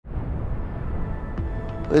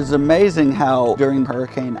It's amazing how during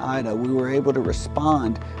Hurricane Ida we were able to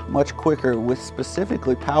respond much quicker with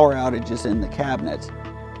specifically power outages in the cabinets.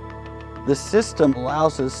 The system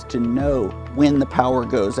allows us to know when the power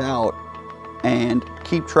goes out and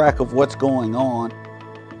keep track of what's going on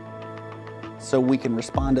so we can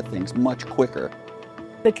respond to things much quicker.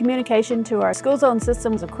 The communication to our school zone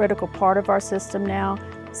system is a critical part of our system now.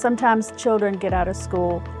 Sometimes children get out of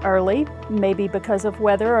school early, maybe because of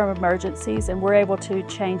weather or emergencies, and we're able to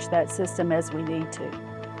change that system as we need to.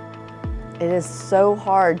 It is so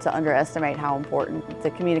hard to underestimate how important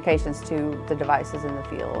the communications to the devices in the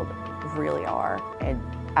field really are, and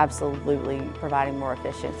absolutely providing more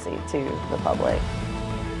efficiency to the public.